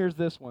 and then here's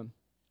this one.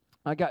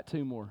 I got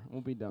 2 more.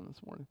 We'll be done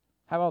this morning.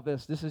 How about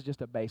this? This is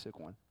just a basic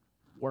one.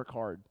 Work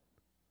hard.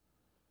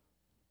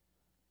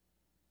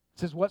 It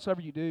says, whatsoever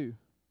you do,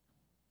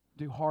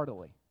 do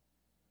heartily.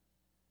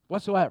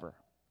 Whatsoever.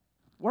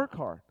 Work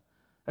hard.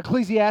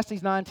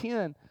 Ecclesiastes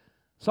 9:10,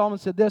 Solomon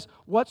said this,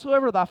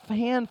 whatsoever thy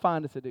hand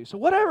findeth to do. So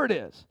whatever it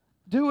is,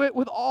 do it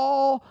with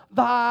all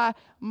thy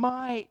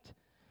might.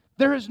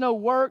 There is no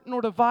work,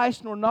 nor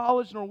device, nor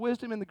knowledge, nor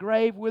wisdom in the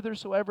grave,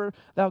 whithersoever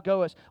thou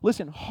goest.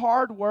 Listen,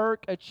 hard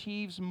work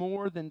achieves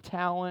more than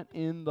talent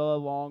in the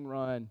long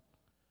run.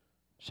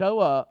 Show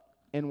up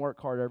and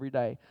work hard every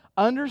day.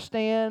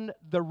 Understand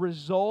the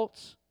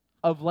results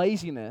of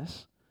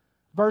laziness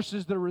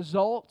versus the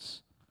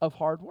results of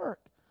hard work.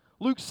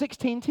 Luke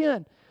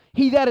 16:10,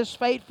 he that is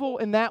faithful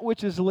in that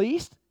which is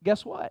least,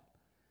 guess what?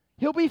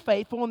 He'll be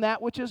faithful in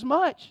that which is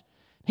much.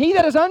 He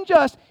that is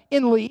unjust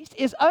in least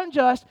is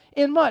unjust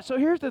in much. So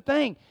here's the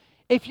thing.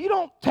 If you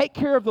don't take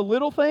care of the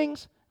little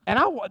things, and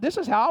this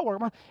is how I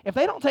work. If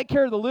they don't take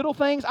care of the little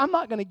things, I'm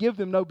not going to give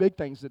them no big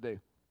things to do.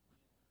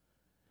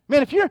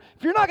 Man, if you're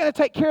not going to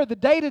take care of the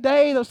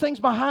day-to-day, those things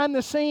behind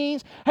the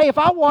scenes, hey, if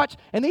I watch,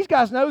 and these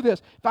guys know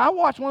this, if I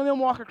watch one of them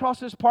walk across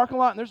this parking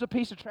lot and there's a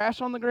piece of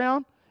trash on the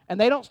ground, and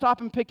they don't stop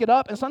and pick it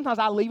up, and sometimes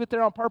I leave it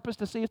there on purpose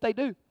to see if they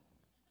do.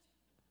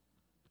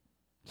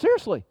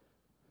 Seriously.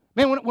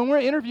 Man, when we're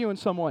interviewing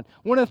someone,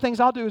 one of the things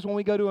I'll do is when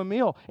we go to a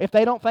meal, if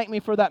they don't thank me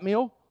for that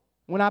meal,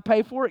 when I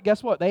pay for it,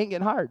 guess what? They ain't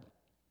getting hired.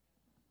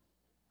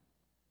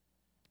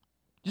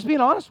 Just being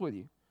honest with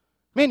you.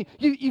 Man,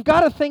 you've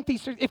got to think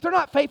these things. If they're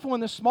not faithful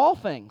in the small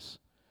things,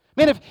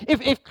 man,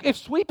 if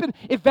sweeping,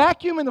 if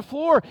vacuuming the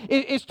floor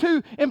is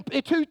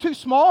too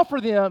small for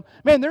them,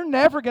 man, they're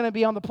never going to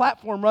be on the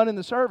platform running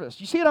the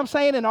service. You see what I'm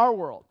saying in our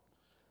world?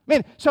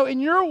 Man, so in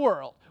your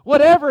world,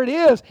 whatever it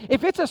is,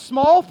 if it's a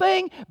small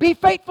thing, be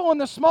faithful in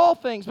the small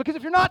things. Because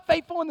if you're not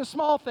faithful in the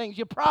small things,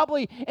 you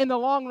probably, in the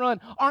long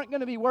run, aren't going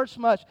to be worth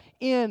much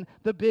in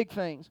the big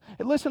things.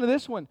 And listen to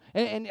this one.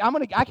 And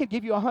I could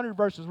give you 100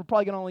 verses. We're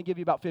probably going to only give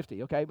you about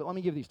 50, okay? But let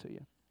me give these to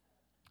you.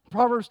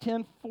 Proverbs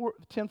 10:4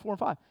 and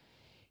 5.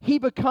 He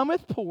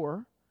becometh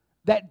poor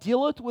that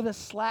dealeth with a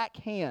slack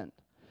hand,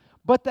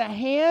 but the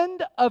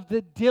hand of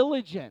the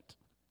diligent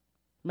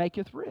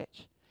maketh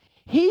rich.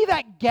 He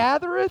that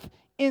gathereth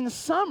in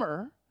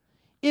summer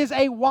is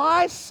a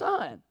wise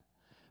son,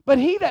 but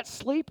he that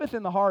sleepeth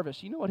in the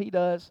harvest, you know what he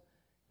does?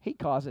 He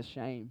causes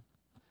shame.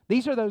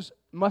 These are those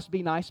must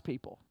be nice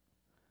people.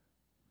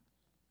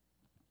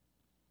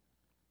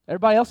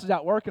 Everybody else is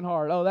out working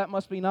hard. Oh, that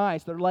must be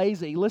nice. They're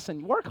lazy.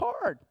 Listen, work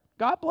hard.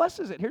 God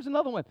blesses it. Here's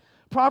another one.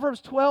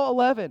 Proverbs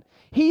 12:11.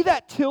 He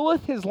that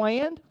tilleth his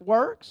land,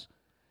 works,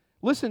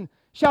 listen,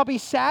 shall be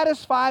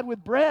satisfied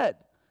with bread.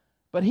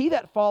 But he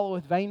that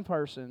followeth vain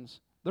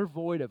persons, they're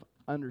void of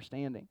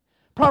understanding.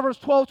 Proverbs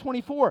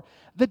 12:24.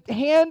 The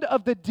hand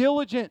of the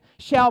diligent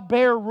shall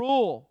bear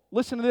rule.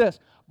 Listen to this.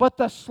 But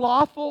the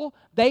slothful,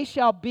 they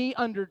shall be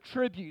under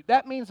tribute.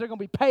 That means they're going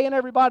to be paying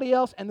everybody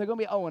else and they're going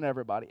to be owing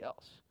everybody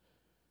else.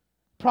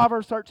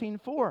 Proverbs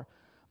 13:4.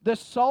 The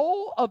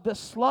soul of the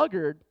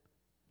sluggard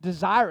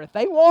desireth.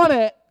 They want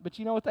it, but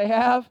you know what they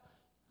have?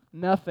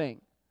 Nothing.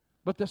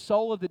 But the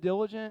soul of the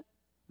diligent,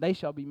 they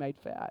shall be made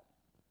fat.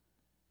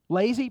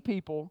 Lazy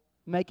people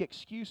make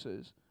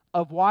excuses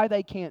of why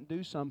they can't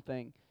do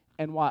something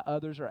and why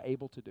others are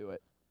able to do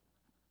it.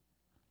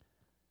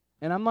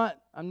 And I'm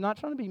not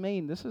trying to be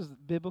mean. This is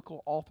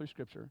biblical all through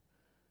Scripture.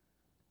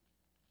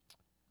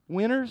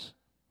 Winners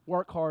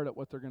work hard at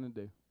what they're going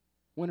to do.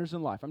 Winners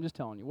in life. I'm just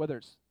telling you, whether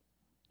it's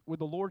with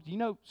the Lord, do you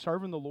know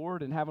serving the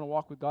Lord and having a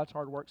walk with God's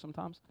hard work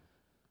sometimes?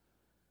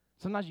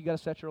 Sometimes you got to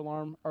set your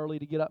alarm early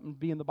to get up and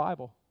be in the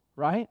Bible,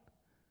 right?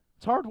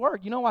 It's hard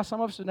work. You know why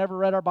some of us have never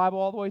read our Bible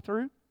all the way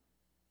through?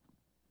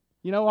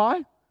 You know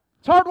why?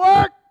 It's hard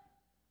work.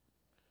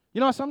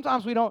 You know,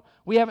 sometimes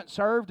we haven't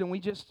served and we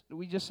just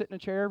sit in a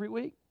chair every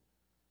week.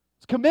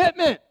 It's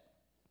commitment.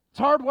 It's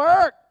hard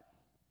work.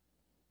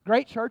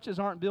 Great churches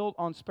aren't built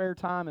on spare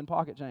time and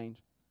pocket change.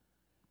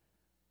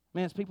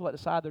 Man, it's people that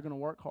decide they're going to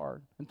work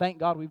hard. And thank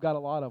God we've got a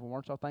lot of them.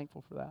 Aren't y'all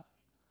thankful for that?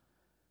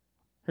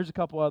 Here's a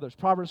couple others.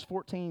 Proverbs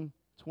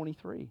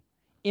 14:23.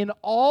 In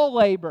all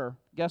labor,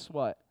 guess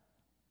what?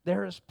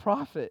 There is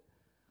profit.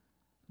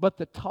 But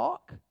the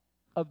talk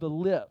of the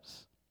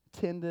lips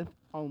tendeth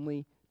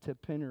only to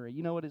penury.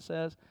 You know what it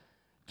says?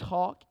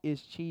 Talk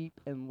is cheap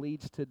and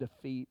leads to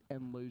defeat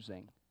and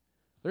losing.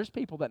 There's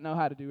people that know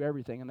how to do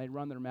everything and they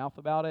run their mouth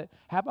about it.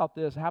 How about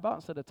this? How about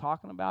instead of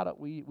talking about it,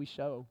 we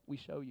show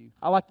you.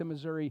 I like the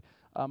Missouri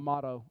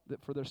motto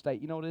for their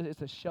state. You know what it is?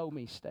 It's a show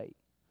me state.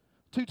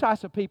 Two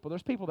types of people.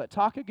 There's people that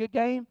talk a good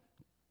game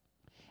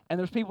and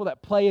there's people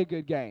that play a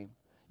good game.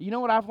 You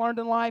know what I've learned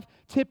in life?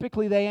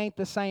 Typically they ain't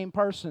the same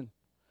person.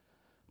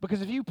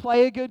 Because if you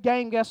play a good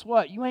game, guess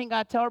what? You ain't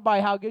got to tell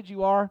everybody how good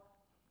you are.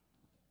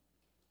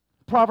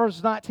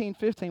 Proverbs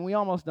 19:15. We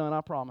almost done, I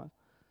promise.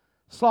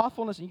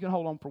 Slothfulness, and you can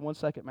hold on for 1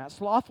 second, Matt.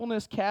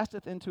 Slothfulness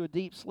casteth into a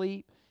deep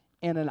sleep,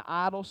 and an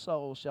idle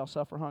soul shall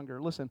suffer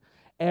hunger. Listen,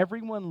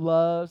 everyone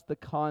loves the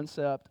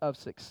concept of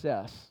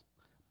success,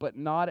 but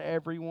not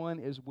everyone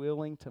is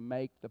willing to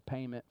make the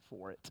payment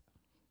for it.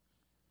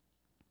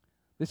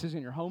 This is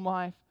in your home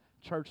life,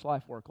 church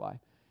life, work life.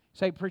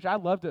 Say, preacher,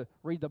 I'd love to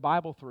read the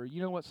Bible through.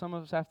 You know what some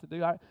of us have to do?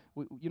 You know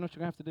what you're going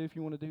to have to do if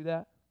you want to do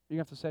that? You're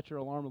going to have to set your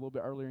alarm a little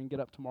bit earlier and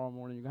get up tomorrow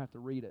morning. You're going to have to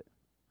read it.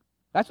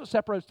 That's what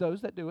separates those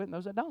that do it and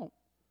those that don't.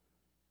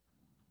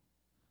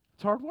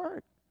 It's hard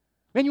work.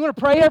 Man, you want to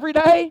pray every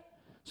day?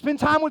 Spend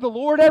time with the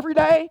Lord every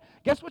day?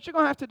 Guess what you're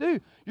going to have to do?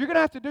 You're going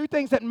to have to do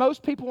things that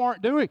most people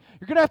aren't doing.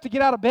 You're going to have to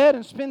get out of bed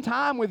and spend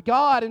time with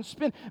God and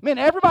man,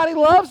 everybody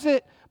loves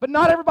it, but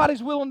not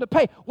everybody's willing to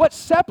pay. What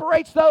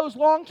separates those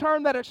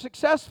long-term that are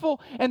successful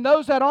and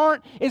those that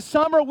aren't is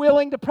some are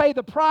willing to pay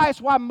the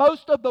price while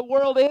most of the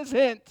world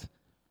isn't.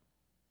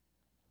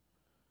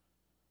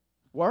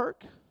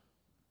 Work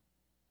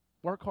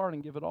hard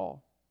and give it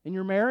all. In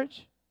your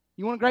marriage,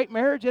 you want a great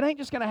marriage? It ain't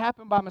just going to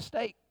happen by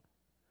mistake.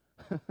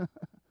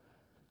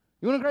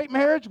 You want a great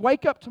marriage?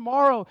 Wake up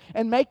tomorrow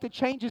and make the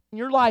changes in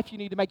your life you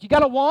need to make. You got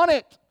to want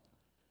it.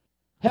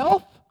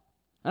 Health?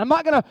 And I'm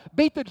not going to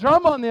beat the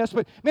drum on this,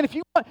 but man, if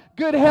you want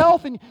good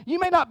health, and you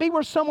may not be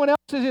where someone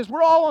else's is,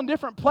 we're all on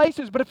different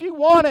places, but if you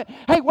want it,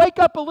 hey, wake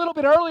up a little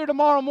bit earlier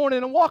tomorrow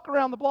morning and walk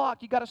around the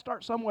block. You got to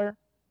start somewhere.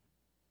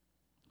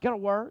 You got to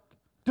work.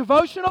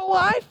 Devotional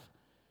life?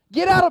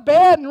 Get out of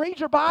bed and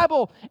read your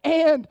Bible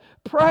and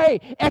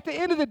pray. At the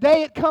end of the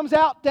day, it comes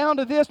out down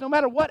to this, no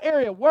matter what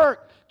area,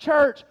 work,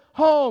 church,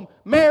 home,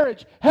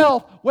 marriage,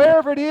 health,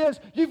 wherever it is,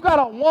 you've got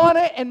to want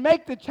it and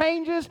make the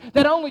changes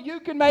that only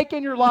you can make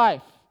in your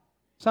life.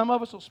 Some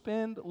of us will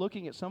spend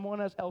looking at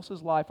someone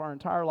else's life our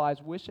entire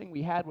lives, wishing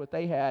we had what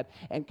they had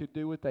and could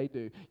do what they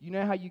do. You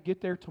know how you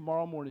get there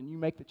tomorrow morning, you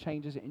make the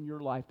changes in your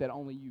life that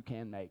only you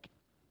can make.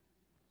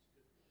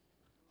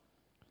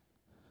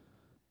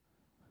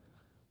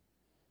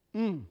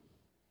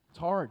 It's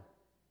hard.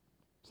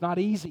 It's not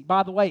easy.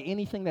 By the way,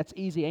 anything that's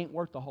easy ain't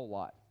worth a whole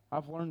lot.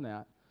 I've learned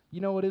that. You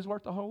know what is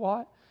worth a whole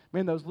lot?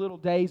 Man, those little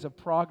days of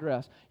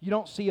progress. You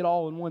don't see it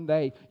all in one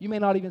day. You may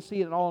not even see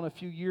it all in a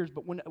few years,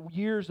 but when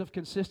years of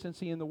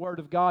consistency in the Word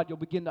of God, you'll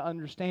begin to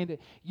understand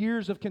it.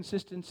 Years of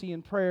consistency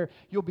in prayer,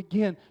 you'll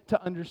begin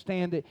to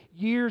understand it.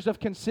 Years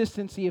of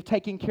consistency of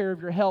taking care of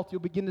your health,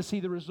 you'll begin to see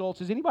the results.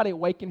 Is anybody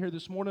awake in here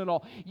this morning at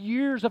all?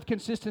 Years of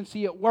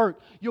consistency at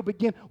work, you'll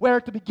begin, where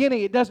at the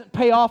beginning it doesn't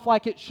pay off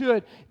like it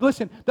should.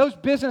 Listen, those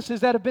businesses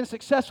that have been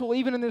successful,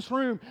 even in this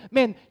room,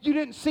 man, you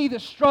didn't see the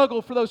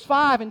struggle for those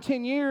 5 and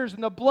 10 years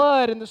and the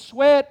blood and the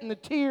sweat and the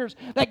tears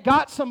that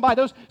got somebody,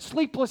 those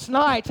sleepless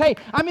nights. Hey,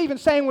 I'm even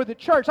saying with the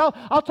church,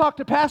 I'll talk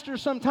to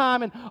pastors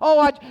sometime and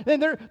then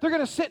they're going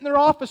to sit in their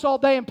office all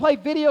day and play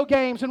video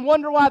games and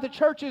wonder why the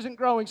church isn't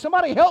growing.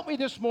 Somebody help me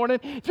this morning.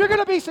 If you're going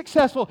to be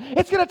successful,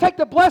 it's going to take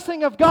the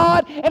blessing of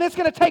God and it's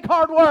going to take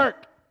hard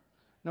work.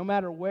 No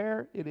matter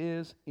where it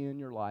is in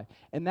your life.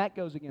 And that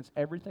goes against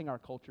everything our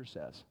culture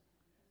says.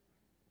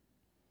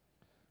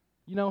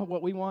 You know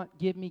what we want?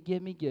 Give me,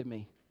 give me, give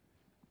me.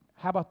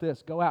 How about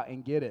this? Go out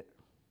and get it.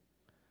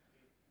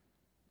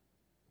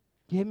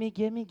 Give me,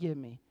 give me, give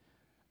me.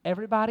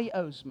 Everybody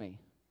owes me.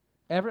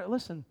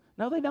 Listen,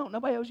 no, they don't.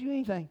 Nobody owes you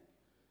anything.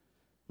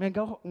 Man,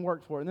 go and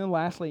work for it. And then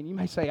lastly, and you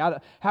may say,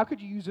 how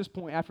could you use this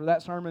point after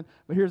that sermon?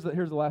 But here's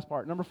the last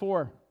part. Number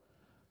 4,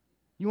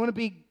 you want to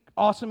be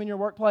awesome in your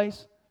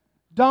workplace?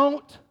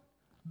 Don't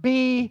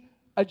be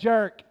a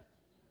jerk.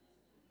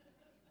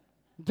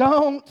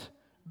 Don't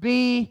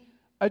be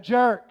a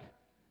jerk.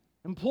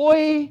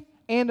 Employee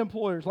and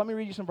employers. Let me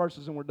read you some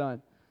verses and we're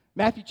done.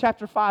 Matthew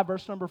chapter 5,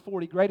 verse number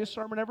 40. Greatest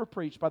sermon ever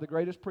preached by the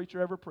greatest preacher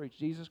ever preached,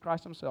 Jesus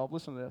Christ himself.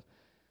 Listen to this.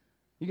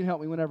 You can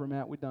help me whenever,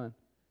 Matt. We're done.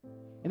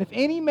 And if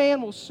any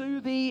man will sue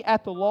thee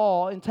at the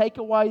law and take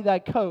away thy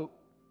coat,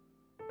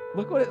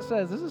 look what it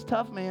says. This is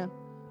tough, man.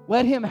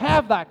 Let him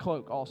have thy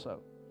cloak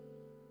also.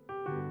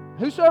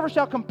 Whosoever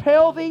shall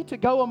compel thee to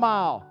go a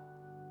mile.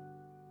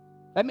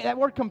 That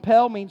word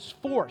compel means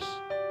force.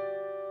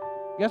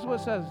 Guess what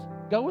it says?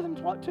 Go with him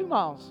 2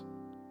 miles.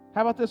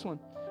 How about this one?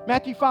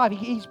 Matthew 5,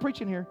 he's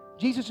preaching here.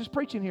 Jesus is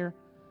preaching here.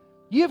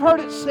 You've heard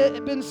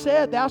it been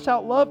said, thou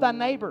shalt love thy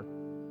neighbor.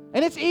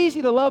 And it's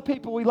easy to love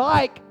people we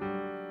like.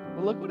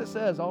 But look what it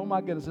says. Oh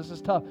my goodness, this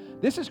is tough.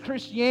 This is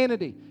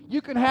Christianity.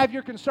 You can have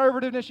your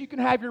conservativeness. You can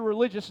have your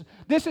religious.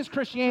 This is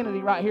Christianity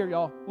right here,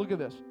 y'all. Look at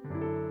this.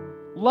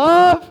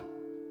 Love.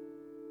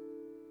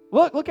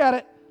 Look at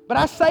it. But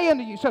I say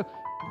unto you. So,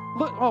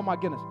 look. Oh my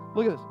goodness.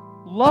 Look at this.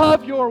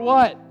 Love your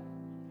what?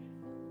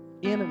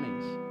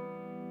 Enemies.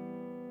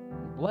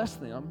 Bless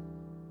them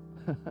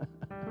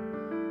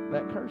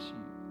that curse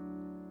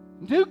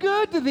you. Do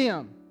good to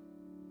them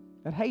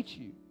that hate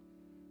you.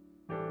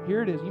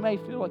 Here it is. You may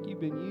feel like you've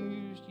been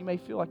used. You may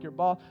feel like your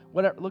boss.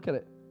 Whatever. Look at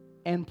it.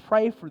 And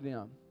pray for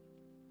them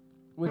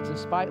which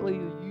despitefully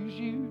use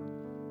you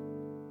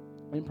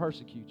and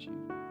persecute you.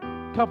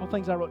 A couple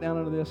things I wrote down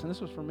under this, and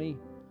this was for me.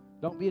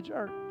 Don't be a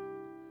jerk.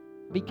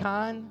 Be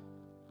kind.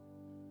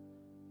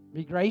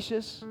 Be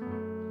gracious.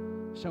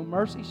 Show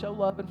mercy, show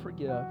love, and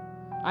forgive.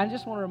 I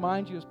just want to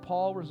remind you, as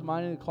Paul was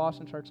reminding the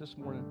Colossian church this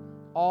morning,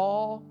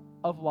 all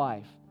of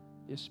life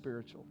is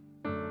spiritual.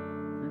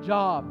 Your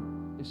job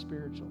is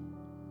spiritual.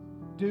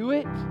 Do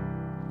it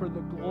for the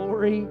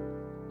glory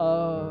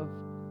of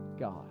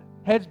God.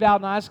 Heads bowed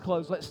and eyes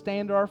closed. Let's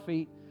stand to our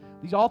feet.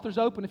 These altars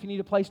open if you need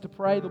a place to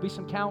pray. There'll be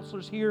some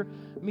counselors here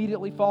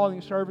immediately following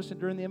the service and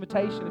during the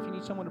invitation if you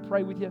need someone to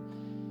pray with you.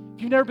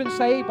 If you've never been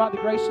saved by the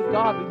grace of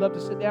God, we'd love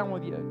to sit down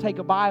with you, take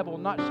a Bible,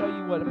 and not show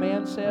you what a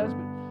man says,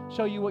 but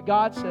show you what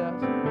God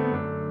says.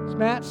 As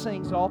Matt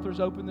sings, the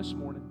altar's open this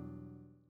morning.